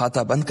अपना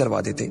खाता बंद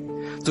करवा देते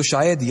तो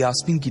शायद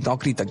यास्मीन की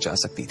नौकरी तक जा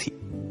सकती थी।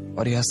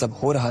 और यह सब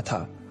हो रहा था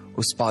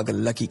उस पागल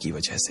लकी की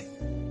वजह से।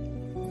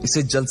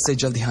 इसे जल्द से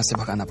जल्द यहां से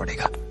भगाना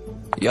पड़ेगा,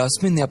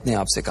 यास्मीन ने अपने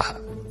आप से कहा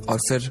और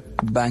फिर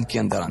बैंक के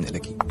अंदर आने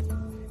लगी।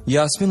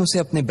 यास्मीन उसे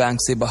अपने बैंक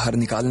से बाहर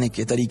निकालने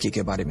के तरीके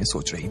के बारे में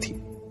सोच रही थी,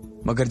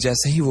 मगर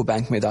जैसे ही वो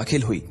बैंक में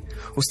दाखिल हुई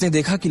उसने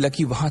देखा कि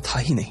लकी वहां था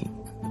ही नहीं।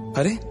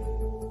 अरे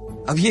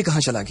अब ये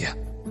कहां चला गया,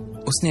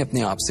 उसने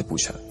अपने आप से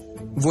पूछा।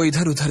 वो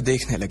इधर उधर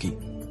देखने लगी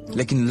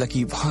लेकिन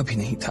लकी वहां भी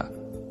नहीं था।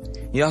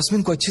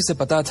 यास्मीन को अच्छे से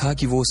पता था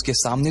कि वो उसके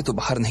सामने तो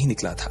बाहर नहीं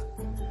निकला था,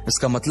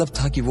 इसका मतलब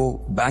था कि वो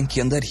बैंक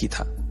के अंदर ही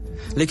था,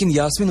 लेकिन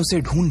यास्मीन उसे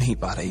ढूंढ नहीं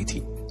पा रही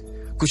थी।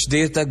 कुछ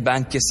देर तक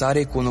बैंक के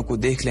सारे कोनों को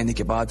देख लेने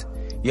के बाद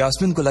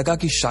यास्मीन को लगा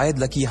कि शायद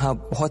लकी यहां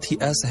बहुत ही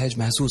असहज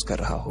महसूस कर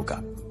रहा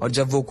होगा, और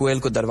जब वो कोयल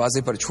को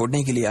दरवाजे पर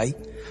छोड़ने के लिए आई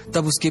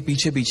तब उसके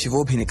पीछे पीछे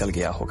वो भी निकल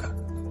गया होगा।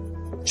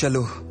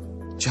 चलो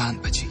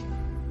जान बची,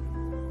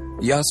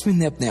 यास्मीन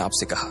ने अपने आप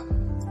से कहा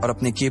और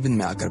अपने केबिन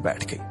में आकर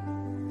बैठ गई।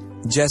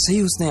 जैसे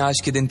ही उसने आज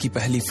के दिन की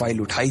पहली फाइल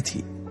उठाई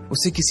थी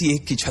उसे किसी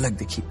एक की झलक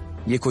दिखी।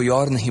 ये कोई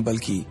और नहीं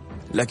बल्कि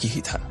लकी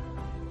ही था।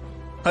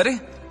 अरे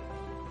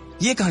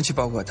ये कहां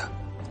छिपा हुआ था,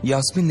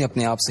 यास्मीन ने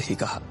अपने आप से ही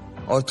कहा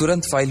और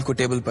तुरंत फाइल को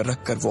टेबल पर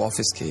रखकर वो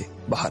ऑफिस के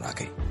बाहर आ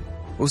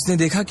गई। उसने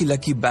देखा कि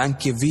लकी बैंक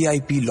के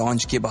वीआईपी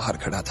लॉन्ज के बाहर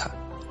खड़ा था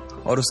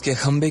और उसके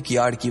खंबे की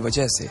आड़ की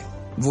वजह से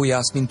वो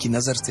यास्मीन की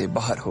नजर से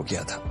बाहर हो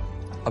गया था।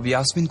 अब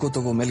यास्मीन को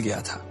तो वो मिल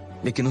गया था,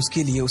 लेकिन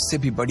उसके लिए उससे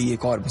भी बड़ी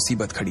एक और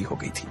मुसीबत खड़ी हो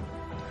गई थी।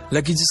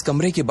 लकी जिस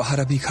कमरे के बाहर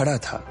अभी खड़ा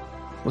था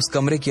उस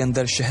कमरे के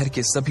अंदर शहर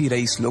के सभी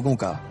रईस लोगों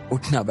का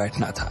उठना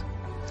बैठना था।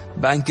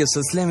 बैंक के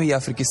सिलसिले में या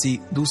फिर किसी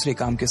दूसरे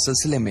काम के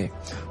सिलसिले में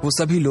वो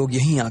सभी लोग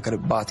यहीं आकर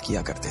बात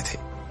किया करते थे।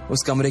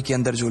 उस कमरे के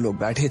अंदर जो लोग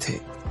बैठे थे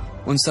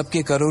उन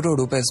सबके करोड़ों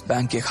रुपए इस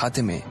बैंक के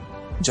खाते में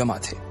जमा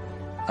थे।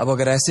 अब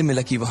अगर ऐसे में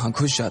लकी वहां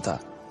घुस जाता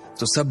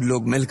तो सब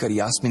लोग मिलकर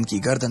यास्मीन की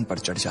गर्दन पर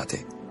चढ़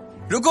जाते।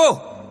 रुको,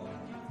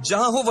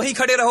 जहां हो वहीं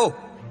खड़े रहो,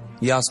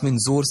 यास्मीन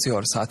जोर से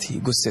और साथ ही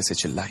गुस्से से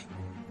चिल्लाई।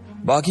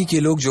 बाकी के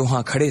लोग जो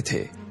वहां खड़े थे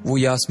वो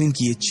यास्मीन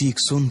की ये चीख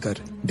सुनकर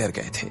डर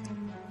गए थे।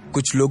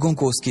 कुछ लोगों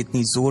को उसकी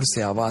इतनी जोर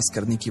से आवाज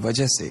करने की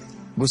वजह से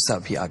गुस्सा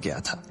भी आ गया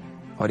था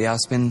और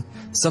यास्मीन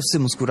सबसे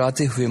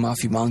मुस्कुराते हुए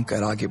माफी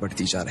मांगकर आगे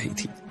बढ़ती जा रही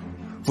थी।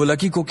 वो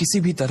लकी को किसी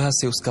भी तरह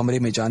से उस कमरे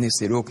में जाने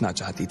से रोकना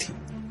चाहती थी,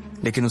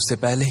 लेकिन उससे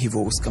पहले ही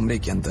वो उस कमरे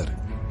के अंदर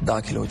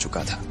दाखिल हो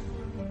चुका था।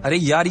 अरे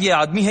यार, ये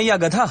आदमी है या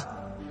गधा,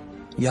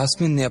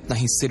 यास्मीन ने अपना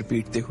ही सिर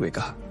पीटते हुए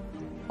कहा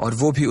और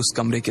वो भी उस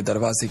कमरे के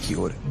दरवाजे की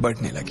ओर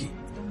बढ़ने लगी।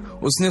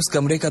 उसने उस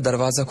कमरे का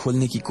दरवाजा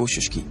खोलने की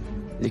कोशिश की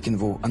लेकिन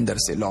वो अंदर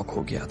से लॉक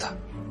हो गया था।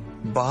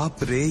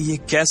 बाप रे, ये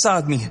कैसा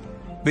आदमी है,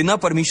 बिना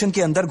परमिशन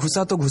के अंदर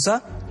घुसा तो घुसा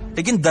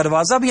लेकिन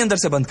दरवाजा भी अंदर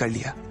से बंद कर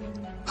लिया।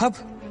 अब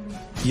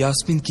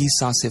यास्मीन की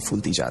सांसें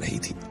फूलती जा रही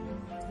थी,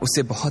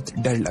 उसे बहुत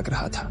डर लग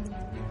रहा था।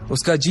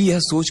 उसका जी यह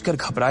सोचकर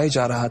घबराए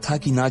जा रहा था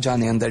कि ना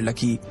जाने अंदर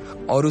लकी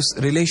और उस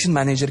रिलेशन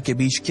मैनेजर के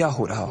बीच क्या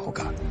हो रहा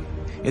होगा।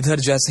 इधर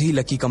जैसे ही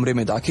लकी कमरे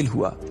में दाखिल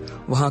हुआ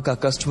वहां का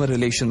कस्टमर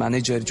रिलेशन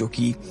मैनेजर जो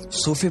कि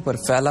सोफे पर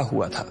फैला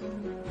हुआ था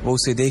वो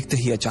उसे देखते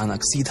ही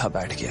अचानक सीधा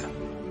बैठ गया।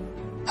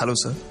 हेलो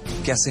सर,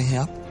 कैसे हैं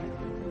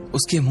आप?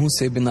 उसके मुंह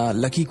से बिना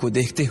लकी को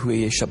देखते हुए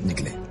ये शब्द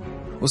निकले।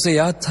 उसे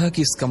याद था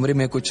कि इस कमरे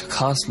में कुछ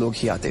खास लोग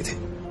ही आते थे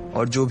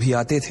और जो भी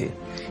आते थे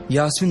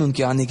यास्मीन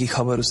उनके आने की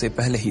खबर उसे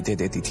पहले ही दे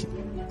देती थी,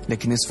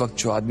 लेकिन इस वक्त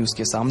जो आदमी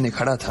उसके सामने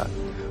खड़ा था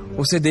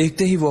उसे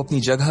देखते ही वो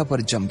अपनी जगह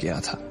पर जम गया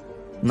था।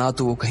 ना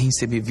तो वो कहीं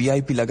से भी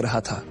वीआईपी लग रहा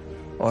था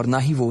और ना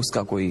ही वो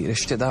उसका कोई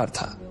रिश्तेदार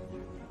था।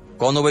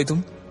 कौन हो भाई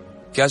तुम,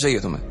 क्या चाहिए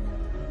तुम्हें?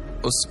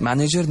 उस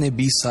मैनेजर ने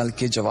 20 साल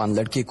के जवान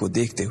लड़के को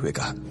देखते हुए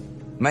कहा।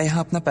 मैं यहां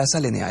अपना पैसा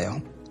लेने आया हूं,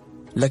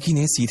 लकी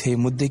ने सीधे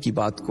मुद्दे की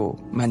बात को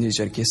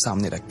मैनेजर के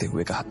सामने रखते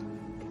हुए कहा।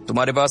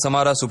 तुम्हारे पास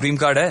हमारा सुप्रीम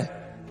कार्ड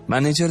है?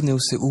 मैनेजर ने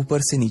उससे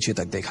ऊपर से नीचे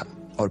तक देखा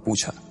और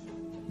पूछा।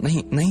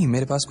 नहीं नहीं,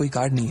 मेरे पास कोई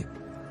कार्ड नहीं है,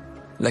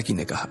 लकी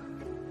ने कहा।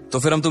 तो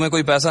फिर हम तुम्हें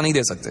कोई पैसा नहीं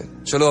दे सकते,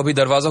 चलो अभी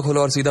दरवाजा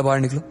खोलो और सीधा बाहर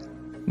निकलो,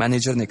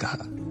 मैनेजर ने कहा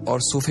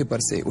और सोफे पर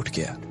से उठ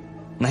गया।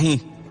 नहीं,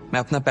 मैं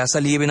अपना पैसा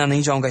लिए बिना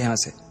नहीं जाऊंगा यहां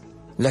से,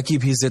 लकी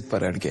भी जिद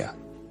पर अड़ गया।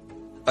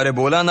 अरे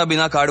बोला ना,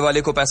 बिना कार्ड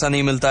वाले को पैसा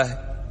नहीं मिलता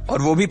है,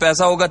 और वो भी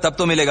पैसा होगा तब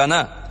तो मिलेगा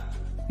ना,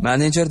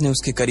 मैनेजर ने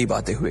उसके करीब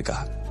आते हुए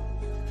कहा।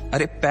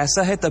 अरे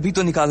पैसा है तभी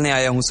तो निकालने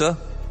आया हूं सर,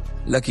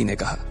 लकी ने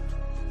कहा।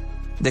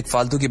 देख,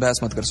 फालतू की बहस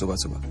मत कर सुबह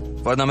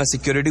सुबह, वरना मैं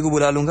सिक्योरिटी को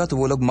बुला लूंगा तो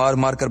वो लोग मार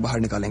मार कर बाहर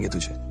निकालेंगे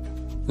तुझे।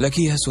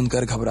 लकी यह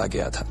सुनकर घबरा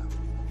गया था।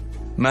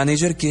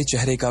 मैनेजर के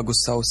चेहरे का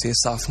गुस्सा उसे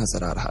साफ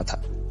नजर आ रहा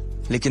था,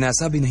 लेकिन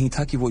ऐसा भी नहीं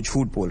था कि वो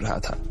झूठ बोल रहा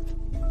था।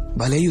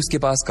 भले ही उसके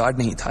पास कार्ड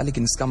नहीं था,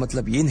 लेकिन इसका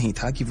मतलब ये नहीं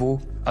था कि वो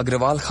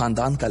अग्रवाल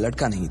खानदान का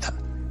लड़का नहीं था।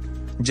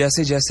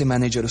 जैसे जैसे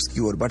मैनेजर उसकी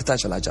ओर बढ़ता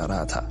चला जा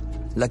रहा था,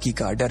 लकी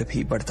का डर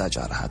भी बढ़ता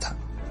जा रहा था।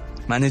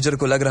 मैनेजर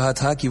को लग रहा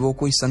था कि वो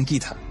कोई संकी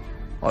था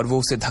और वो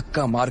उसे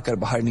धक्का मारकर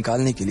बाहर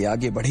निकालने के लिए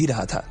आगे बढ़ ही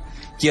रहा था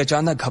कि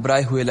अचानक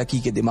घबराए हुए लकी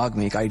के दिमाग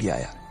में एक आइडिया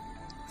आया।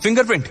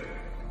 फिंगरप्रिंट!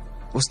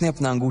 उसने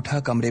अपना अंगूठा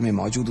कमरे में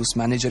मौजूद उस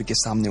मैनेजर के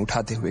सामने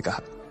उठाते हुए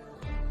कहा।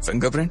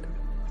 फिंगरप्रिंट?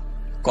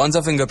 कौन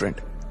सा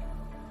फिंगरप्रिंट?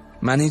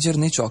 मैनेजर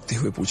ने चौंकते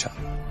हुए पूछा।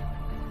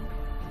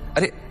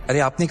 अरे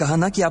आपने कहा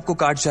ना कि आपको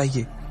कार्ड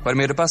चाहिए, पर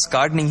मेरे पास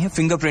कार्ड नहीं है,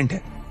 फिंगरप्रिंट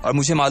है, और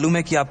मुझे मालूम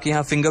है कि आपके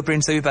यहाँ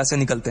फिंगरप्रिंट से भी पैसे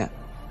निकलते हैं।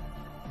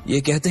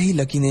 यह कहते ही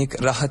लकी ने एक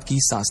राहत की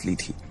सांस ली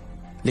थी,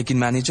 लेकिन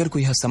मैनेजर को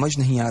यह समझ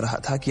नहीं आ रहा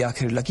था कि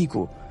आखिर लकी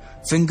को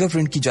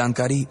फिंगरप्रिंट की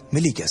जानकारी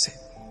मिली कैसे।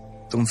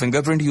 तुम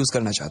फिंगरप्रिंट यूज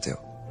करना चाहते हो?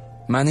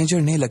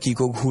 मैनेजर ने लकी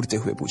को घूरते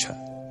हुए पूछा।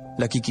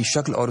 लकी की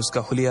शक्ल और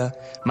उसका हुलिया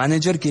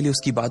मैनेजर के लिए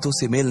उसकी बातों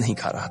से मेल नहीं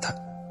खा रहा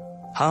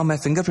था। हाँ, मैं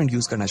फिंगरप्रिंट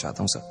यूज करना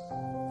चाहता हूं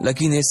सर,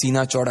 लकी ने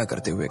सीना चौड़ा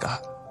करते हुए कहा।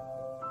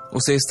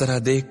 उसे इस तरह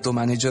देख तो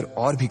मैनेजर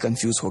और भी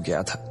कंफ्यूज हो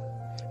गया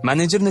था।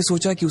 मैनेजर ने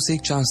सोचा कि उसे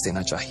एक चांस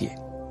देना चाहिए,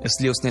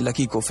 इसलिए उसने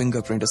लकी को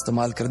फिंगरप्रिंट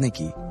इस्तेमाल करने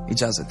की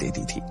इजाजत दे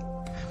दी थी।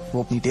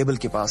 वो अपनी टेबल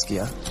के पास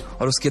गया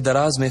और उसके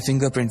दराज में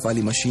फिंगरप्रिंट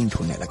वाली मशीन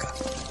ढूंढने लगा।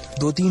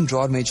 2-3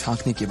 ड्रॉर में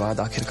झांकने के बाद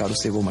आखिरकार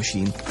उसे वो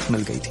मशीन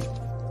मिल गई थी।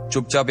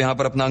 चुपचाप यहां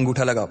पर अपना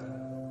अंगूठा लगाओ,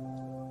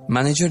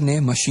 मैनेजर ने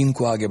मशीन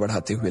को आगे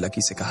बढ़ाते हुए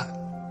लकी से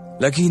कहा।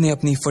 लकी ने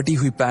अपनी फटी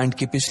हुई पैंट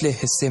के पिछले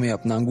हिस्से में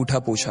अपना अंगूठा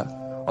पोंछा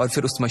और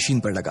फिर उस मशीन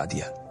पर लगा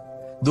दिया।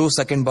 2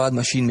 सेकंड बाद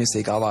मशीन में से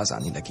एक आवाज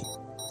आने लगी।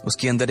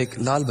 उसके अंदर एक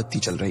लाल बत्ती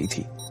चल रही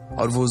थी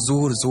और वो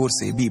जोर जोर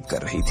से बीप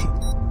कर रही थी।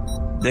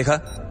 देखा,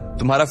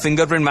 तुम्हारा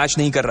फिंगरप्रिंट मैच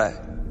नहीं कर रहा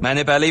है।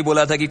 मैंने पहले ही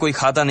बोला था कि कोई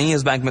खाता नहीं है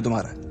इस बैंक में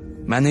तुम्हारा।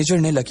 मैनेजर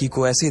ने लकी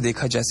को ऐसे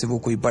देखा जैसे वो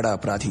कोई बड़ा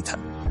अपराधी था।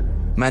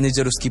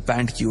 मैनेजर उसकी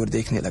पैंट की ओर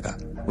देखने लगा।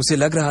 उसे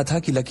लग रहा था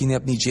कि लकी ने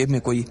अपनी जेब में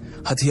कोई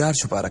हथियार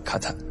छुपा रखा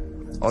था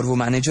और वो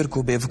मैनेजर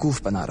को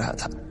बेवकूफ बना रहा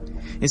था।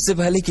 इससे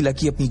पहले कि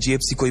लकी अपनी जेब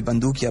से कोई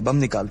बंदूक या बम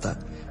निकालता,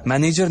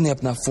 मैनेजर ने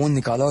अपना फोन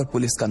निकाला और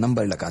पुलिस का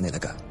नंबर लगाने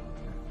लगा।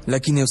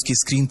 लकी ने उसकी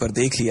स्क्रीन पर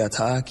देख लिया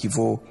था कि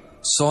वो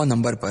 100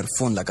 नंबर पर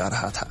फोन लगा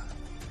रहा था।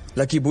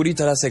 लकी बुरी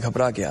तरह से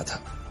घबरा गया था।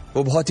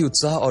 वो बहुत ही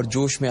उत्साह और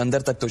जोश में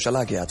अंदर तक तो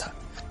चला गया था,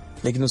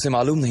 लेकिन उसे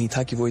मालूम नहीं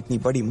था कि वो इतनी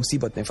बड़ी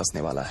मुसीबत में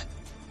फंसने वाला है।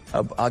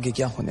 अब आगे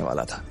क्या होने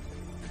वाला था?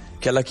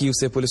 क्या लकी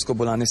उसे पुलिस को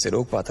बुलाने से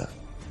रोक पाता?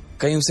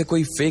 कहीं उसे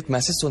कोई फेक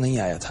मैसेज तो नहीं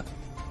आया था?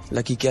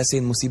 लकी कैसे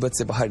इन मुसीबत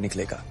से बाहर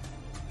निकलेगा?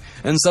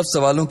 इन सब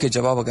सवालों के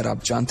जवाब अगर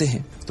आप जानते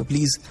हैं तो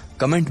प्लीज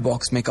कमेंट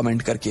बॉक्स में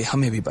कमेंट करके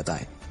हमें भी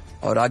बताएं,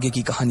 और आगे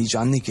की कहानी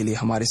जानने के लिए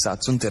हमारे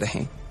साथ सुनते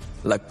रहें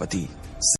लखपति।